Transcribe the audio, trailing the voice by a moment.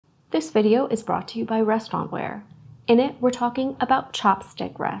This video is brought to you by Restaurantware. In it, we're talking about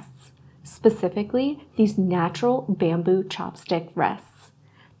chopstick rests, specifically these natural bamboo chopstick rests.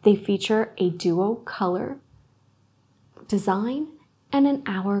 They feature a duo color design and an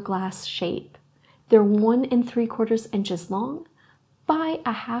hourglass shape. They're 1 3/4 inches long by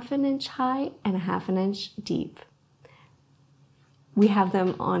 1/2 inch high and 1/2 inch deep. We have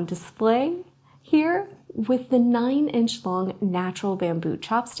them on display here with the 9-inch long natural bamboo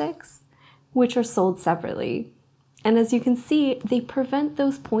chopsticks, which are sold separately. And as you can see, they prevent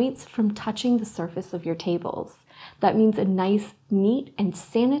those points from touching the surface of your tables. That means a nice, neat, and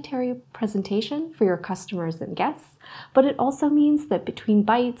sanitary presentation for your customers and guests, but it also means that between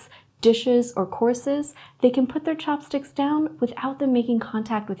bites, dishes, or courses, they can put their chopsticks down without them making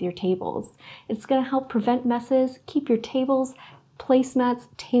contact with your tables. It's going to help prevent messes, keep your tables, placemats,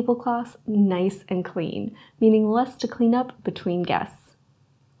 tablecloths nice and clean, meaning less to clean up between guests.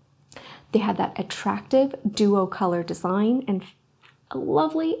 They have that attractive duo color design and a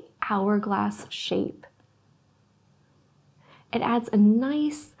lovely hourglass shape. It adds a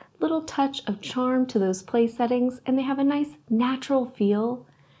nice little touch of charm to those place settings, and they have a nice natural feel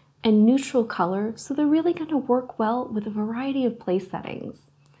and neutral color, so they're really going to work well with a variety of place settings.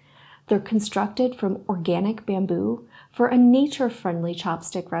 They're constructed from organic bamboo for a nature-friendly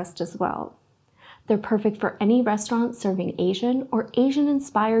chopstick rest as well. They're perfect for any restaurant serving Asian or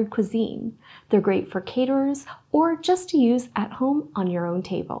Asian-inspired cuisine. They're great for caterers or just to use at home on your own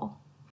table.